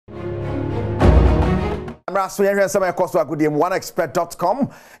So you some cost to good oneexpert.com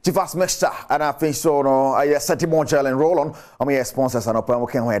Chivas Mixer and I think so no I set him on challenge roll on my sponsors and open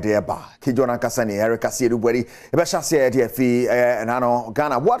working where they ba Kijona Kasani Eric Asidu Bweri e sha say dey fi and ano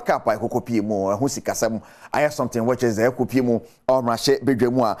Ghana World Cup I kokopi mu hu sikasam I have something which is kopi mu or mrahye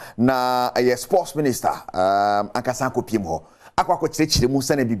bedwemu a na sports minister akasa kopi mu ho akwa kwachire mu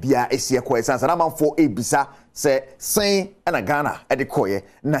sane bibia esie ko esansa na manfo ebisa se sen na Ghana e de koye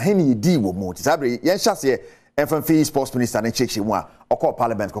na heni di wo mu ti sabre yen hyase FNF sports minister na cheche mu a okọ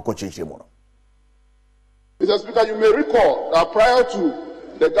parliament kokọ cheche mu no. Mr. Speaker, you may recall that prior to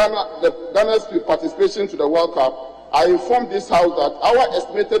Ghana's participation to the World Cup, I informed this House that our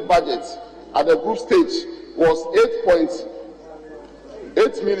estimated budget at the group stage was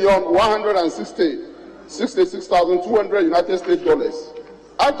 $8.166,200 United States dollars.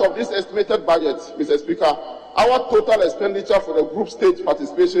 Out of this estimated budget, Mr. Speaker, our total expenditure for the group stage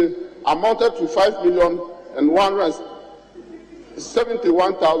participation amounted to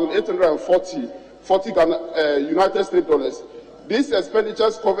 $5,171,840 United States dollars. These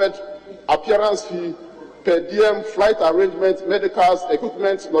expenditures covered appearance fee, per diem, flight arrangements, medicals,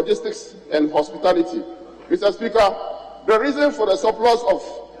 equipment, logistics, and hospitality. Mr. Speaker, the reason for the surplus of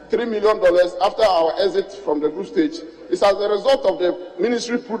 $3 million after our exit from the group stage is as a result of the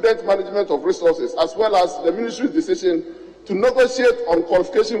ministry's prudent management of resources, as well as the ministry's decision to negotiate on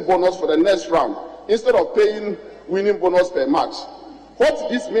qualification bonus for the next round instead of paying winning bonus per match. What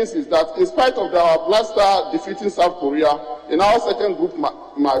this means is that in spite of our Black Star defeating South Korea in our second group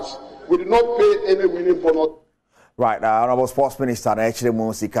match, we did not pay any winning bonus. Right, Honorable Sports Minister, actually,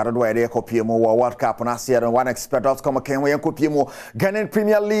 Musi Carado, area copy more World Cup, and I see oneexpert.com. Can we copy more Ghanaian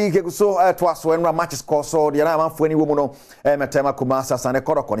Premier League? So, twas when matches course, so the other man for any woman, Matema Kumasa, and a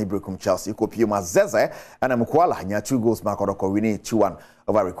Korokoni Brekum Chelsea, copy Mazeze, and a Mukwala, near 2 goals, Makoroko, winning 2-1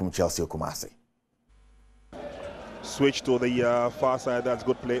 over Brekum Chelsea, Kumasi. Switch to the far side. That's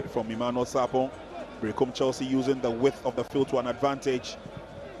good play from Emmanuel Sapon. Brekum Chelsea using the width of the field to an advantage.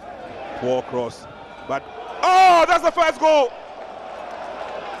 Poor cross, but oh, that's the first goal.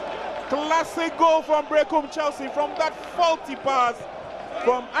 Classic goal from Brekum Chelsea from that faulty pass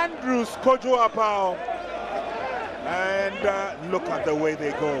from Andrews Kojo Apao. And look at the way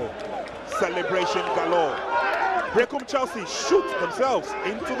they go. Celebration galore. Brekum Chelsea shoot themselves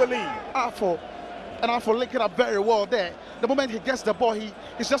into the lead. Afo linking up very well there. The moment he gets the ball,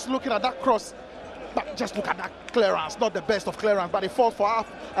 he's just looking at that cross. But just look at that clearance, not the best of clearance, but he falls for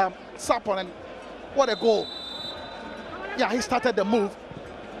Sapon, and what a goal. Yeah, he started the move,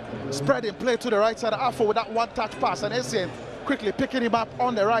 spreading play to the right side, Afo with that one-touch pass, and Essien quickly picking him up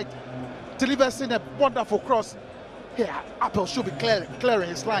on the right, delivers in a wonderful cross. Here, Apple should be clearing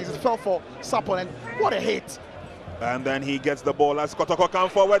his lines. It fell for Sapon, and what a hit. And then he gets the ball as Kotoko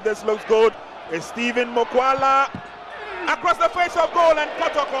comes forward. This looks good. It's Stephen Mukwala across the face of goal, and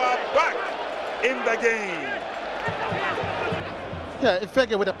Kotoko are back in the game. Yeah,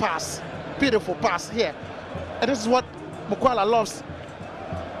 Ifege with a pass. Beautiful pass here. And this is what Mukwala loves.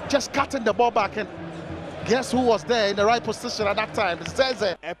 Just cutting the ball back, and guess who was there in the right position at that time? It's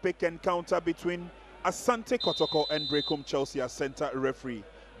Zeze. Epic encounter between Asante Kotoko and Brekum Chelsea as center referee.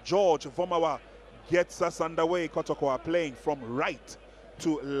 George Vomawa gets us underway. Kotoko are playing from right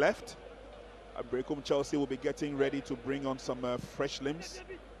to left. Brekum Chelsea will be getting ready to bring on some fresh limbs.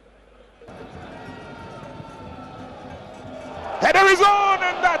 Header is on,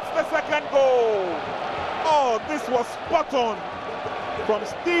 and that's the second goal. Oh, this was spot on from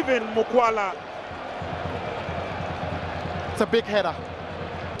Stephen Mukwala. It's a big header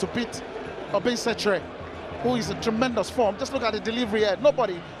to beat Obin Setre, who is in tremendous form. Just look at the delivery here.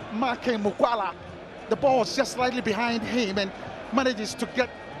 Nobody marking Mukwala. The ball was just slightly behind him and manages to get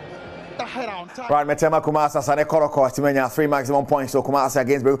the header on time. Right, Metema Kumasa, Sane Koroko, Timenia, 3 maximum points, so Kumasa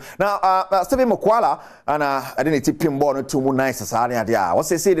against Brew. Now, Stephen Mukwala, and I didn't tip him born to Moon Nice as I what's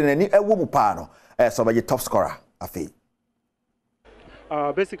he said in a woman pano, so by your top scorer, I feel.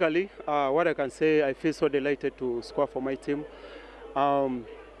 Basically, what I can say, I feel so delighted to score for my team.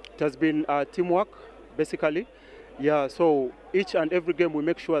 It has been teamwork, basically. Yeah, so each and every game we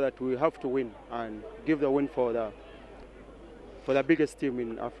make sure that we have to win and give the win for the biggest team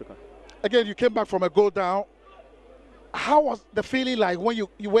in Africa. Again, you came back from a goal down. How was the feeling like when you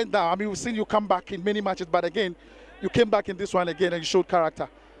went down? I mean, we've seen you come back in many matches, but again, you came back in this one again and you showed character.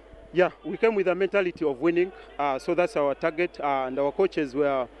 Yeah, we came with a mentality of winning, so that's our target, and our coaches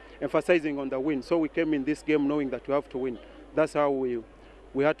were emphasizing on the win. So we came in this game knowing that we have to win. That's how we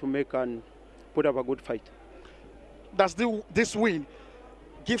had to make and put up a good fight. Does this win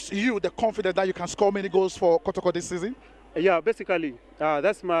gives you the confidence that you can score many goals for Kotoko this season? Yeah, basically,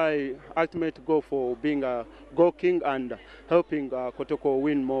 that's my ultimate goal for being a goal king and helping Kotoko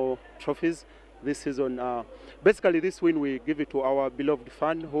win more trophies this season. Basically, this win we give it to our beloved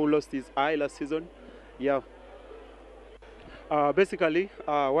fan who lost his eye last season. Yeah. Basically,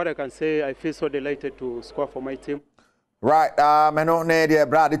 what I can say, I feel so delighted to score for my team. Right, meno ne de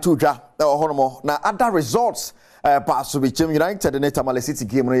brad tuja honomo na other results pass to be United and Tamale City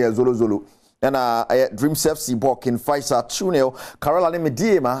game no ye zolo and Dream FC Bokin Faisa 2-0 Caroline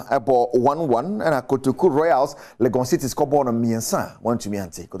Mediema ebo 1-1 and Kotoku Royals Legon City score no miensa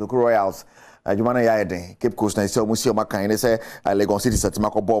 1-2 Kotoku Royals Jumana Yaden Cape Coast na so musio makan ne say Legon City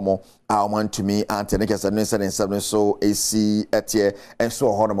setima ko bomo a 1-2 ante ne kesa no 7 so AC etie and so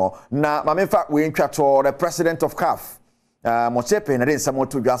honomo na mamefa we ntwa to the president of CAF Mochepe na den samo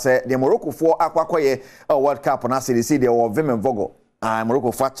to dwa say the Morocco for akwakoye World Cup na series dey o Vim Vogo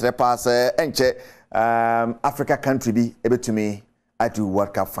Morocco for chere pass enche Africa country bi ebetumi adu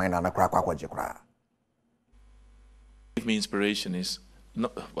World Cup final na kwakwaje kra. Give me inspiration is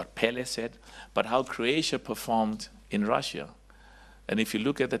not what Pele said, but how Croatia performed in Russia. And if you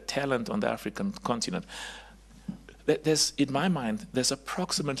look at the talent on the African continent, there's, in my mind, there's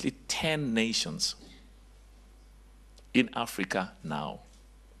approximately 10 nations in Africa now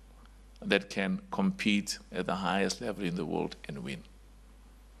that can compete at the highest level in the world and win.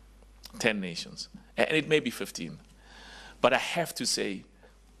 10 nations. And it may be 15. But I have to say,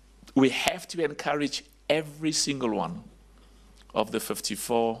 we have to encourage every single one of the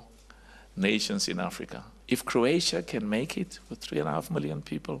 54 nations in Africa. If Croatia can make it with 3.5 million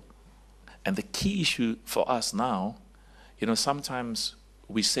people, and the key issue for us now, you know, sometimes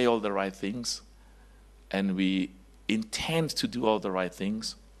we say all the right things and we intend to do all the right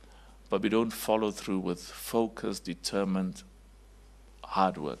things, but we don't follow through with focused, determined,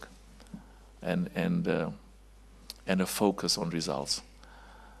 hard work and a focus on results.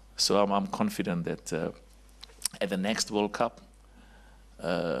 So I'm confident that at the next World Cup,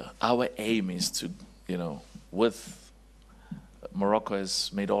 our aim is to, you know, with Morocco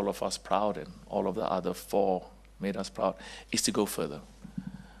has made all of us proud and all of the other 4 made us proud, is to go further.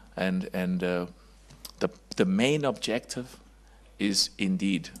 And the main objective is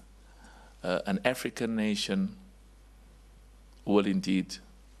indeed an African nation will indeed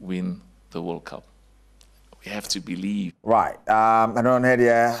win the World Cup. We have to believe. Right. I don't know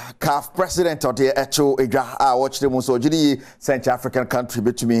the CAF president of the Echo Eja. I watched them so Gidi Central African country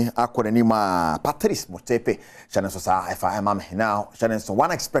between Akwanima Patrice Motepe. Shannon Sosa FIM now. Shannon so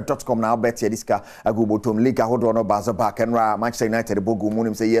oneexpert.com now bet Yediska Agubotum Liga Hodrono Baza and Manchester United Bogu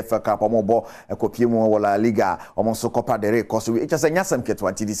Munim say EFL Cup Omobo Ekopiemo wala Liga Omonso Copa del Rey Kosu. It just a nyasam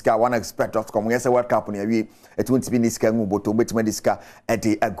ketwanti diska oneexpert.com. Yes, a World Cup near we it won't be diska Muboto between diska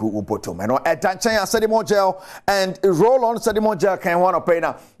Eddie Agubotum. And Edanchaya said more gel and roll on Sedimo gel can want to pay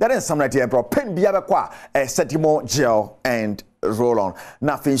now. That is some right here, bro. Pen biaba kwa Sedimo gel and roll on.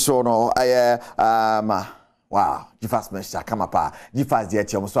 Nothing so no. Wow. Jifas Mesha come up. Jifas dear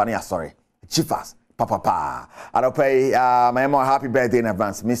Chiomswania, sorry. Jifas Papa. I don't pay my more happy birthday in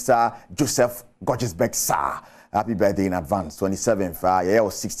advance, Mr. Joseph Gorgeousbeck, sir. Happy birthday in advance, 27th. Yeah,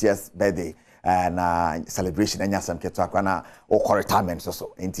 60th birthday. And celebration and yasam ketwakwana or retirement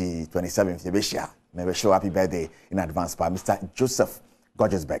so into 27th Yebeshia. Maybe show happy birthday in advance by Mr. Joseph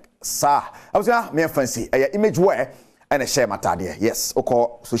Gorgeousbeck. Sir, I was going to fancy a image where and a share my tadia. Yes,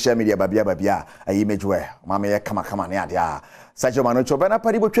 oko social media babia a image where Mamma kama ya. Sajo Manucho Bana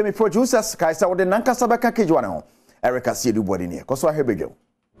Paribo Chemi producers Kaisa or the Nanka Sabaka Kijuano. Erica see the body near. Koso Hebegel.